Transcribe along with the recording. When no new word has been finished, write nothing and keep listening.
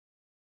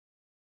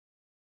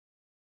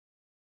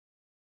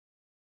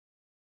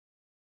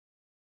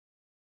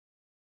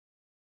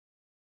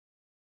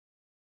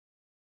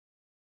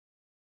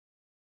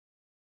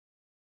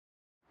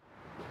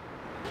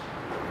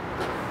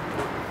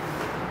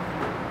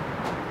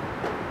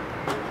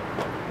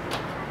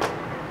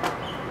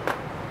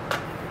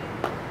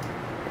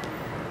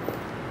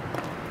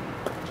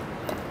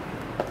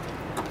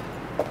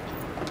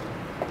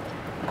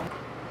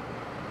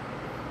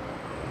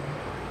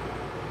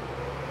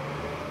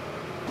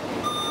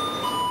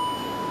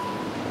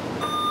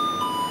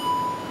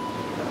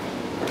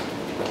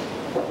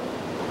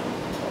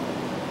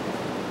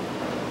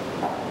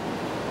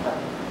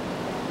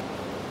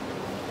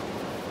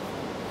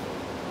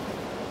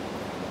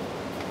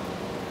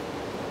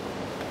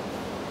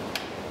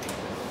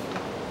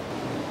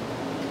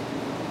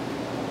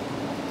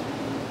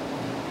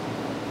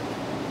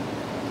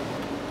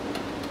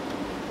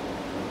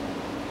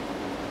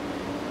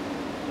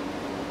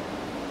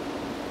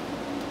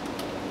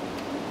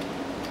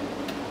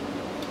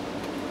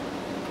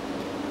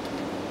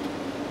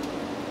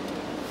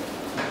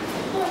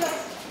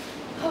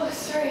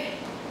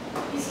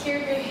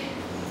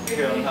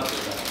Here, let me help you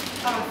with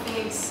that. Oh,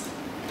 thanks.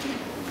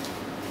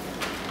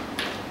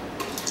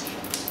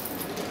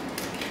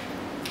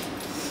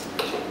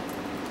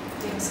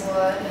 Thanks a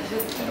lot.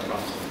 Yeah, no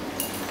problem.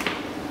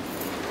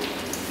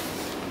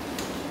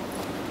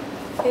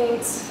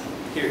 Thanks.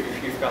 Here,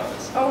 you've got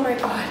this. Oh my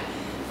god.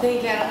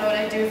 Thank you. I don't know what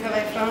I'd do for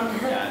my phone.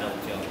 Yeah, I know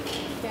the feeling.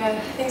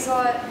 Yeah, thanks a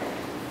lot.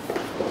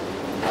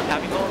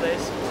 Happy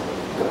holidays.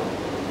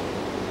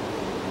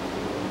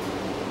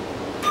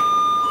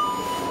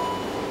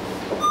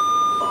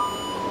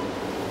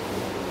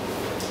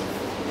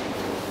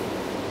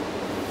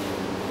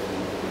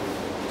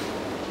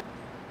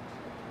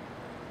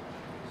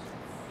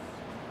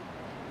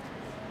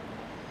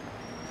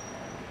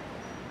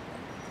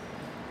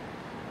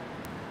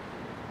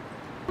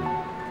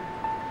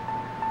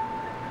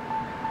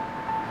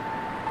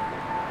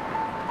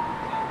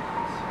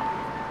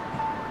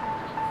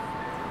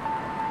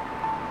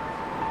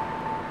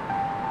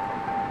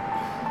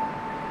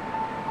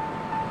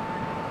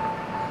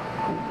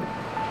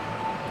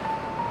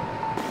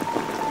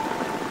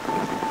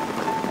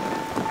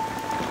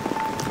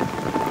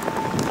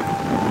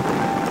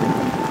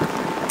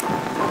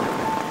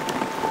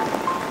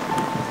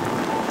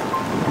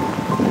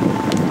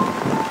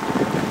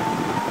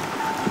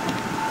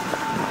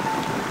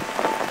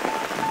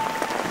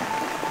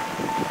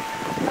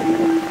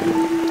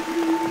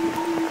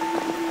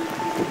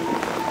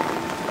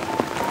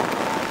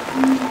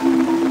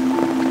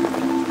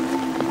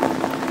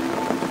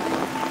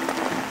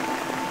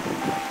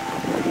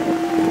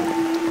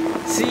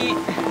 See,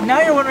 now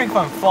you're wondering if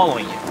I'm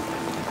following you.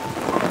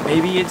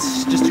 Maybe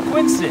it's just a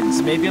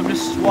coincidence. Maybe I'm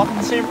just walking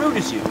the same route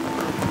as you.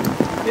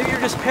 Maybe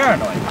you're just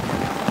paranoid.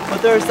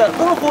 But there's that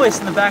little voice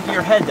in the back of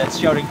your head that's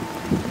shouting,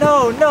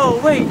 "No, no,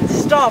 wait,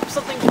 stop,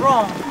 something's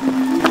wrong."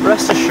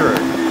 Rest assured,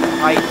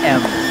 I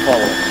am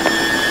following you.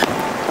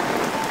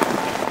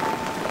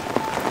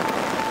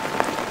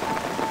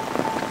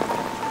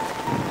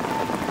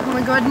 Oh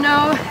my god,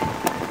 no.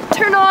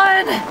 Turn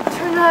on!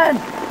 Turn on!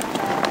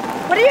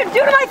 What are you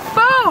doing to my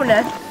phone?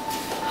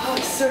 Oh,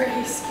 sorry,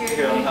 you scared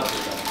Here, let me me. help you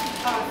with that.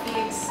 Oh,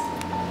 thanks.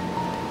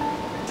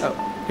 Oh,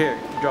 here,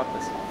 drop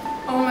this.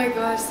 Oh my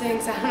gosh,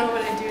 thanks. I don't know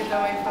what I'd do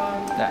without my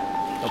phone. Nah,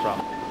 no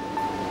problem.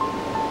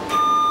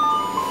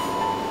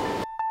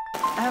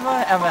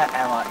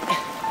 Emma.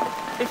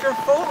 If your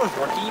phone was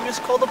working, you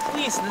just call the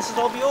police and this would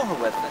all be over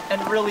with.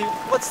 And really,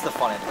 what's the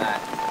fun in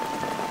that?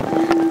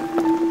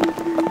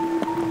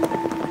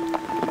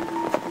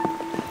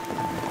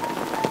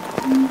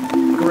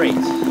 Great.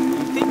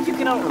 You think you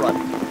can outrun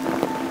me?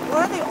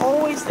 Why do they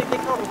always think they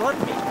can outrun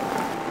me?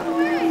 No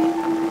way.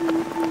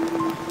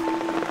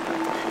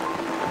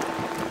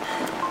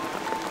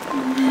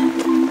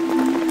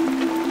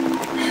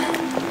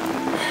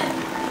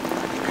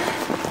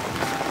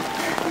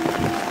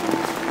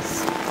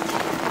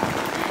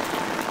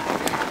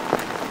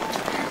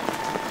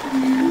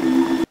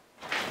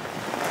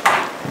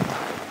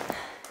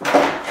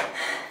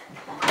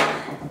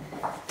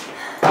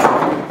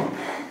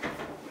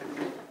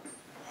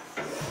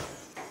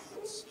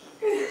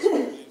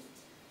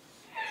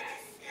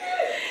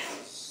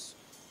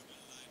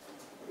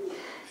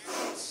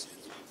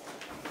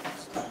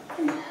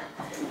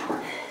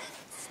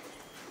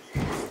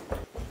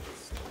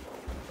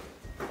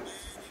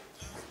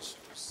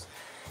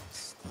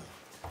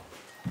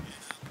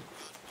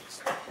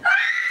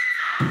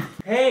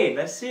 Hey,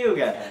 nice to see you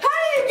again. How did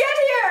you get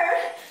here?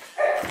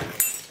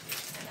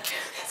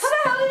 How the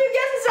hell did you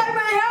get inside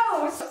my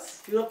house?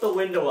 You left the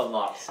window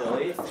unlocked,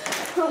 silly.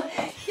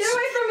 Get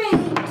away from me!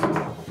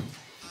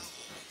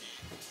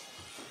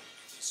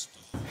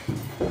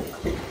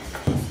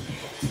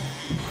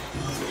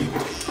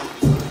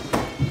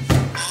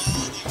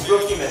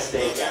 Rookie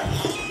mistake, Emma.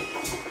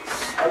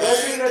 Unless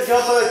you're gonna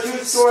jump out a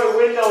 2-story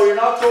window, you're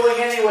not going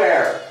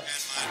anywhere.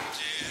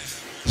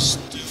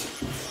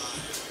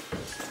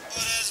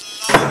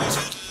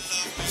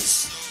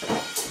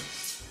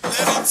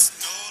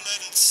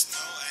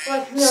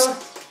 What? No.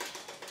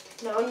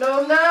 No.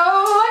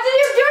 What did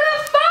you do to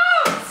the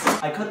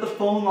phones? I cut the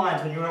phone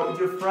lines when you were out with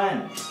your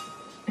friends.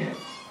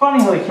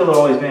 Funny how the killer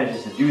always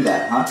manages to do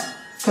that, huh?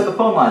 Cut the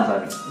phone lines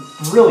on you.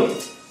 It's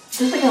brilliant.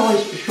 Just like I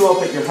always show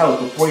up at your house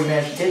before you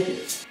manage to get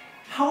here.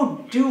 How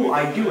do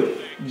I do it?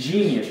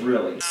 Genius,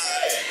 really.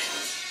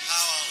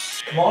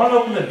 Come on and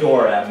open the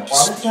door, Em, or I'm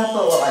just gonna have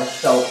to let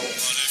myself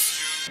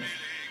in.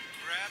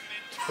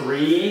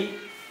 3,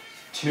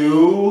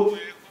 2,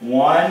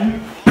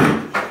 1.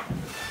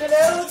 Get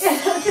out.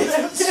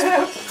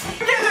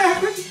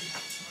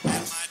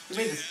 You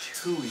made this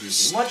too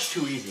easy. Much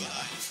too easy,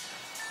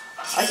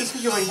 huh? I can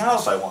kill you right now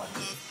if I want.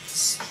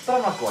 But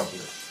I'm not going to.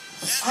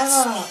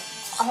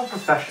 I'm a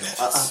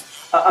professional.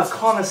 A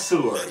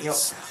connoisseur. You know,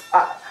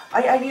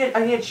 I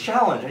need a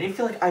challenge. I need to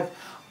feel like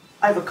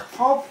I've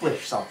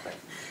accomplished something.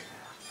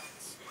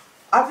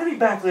 I'm gonna be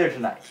back later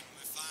tonight.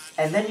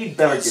 And then you'd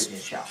better give me a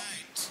challenge.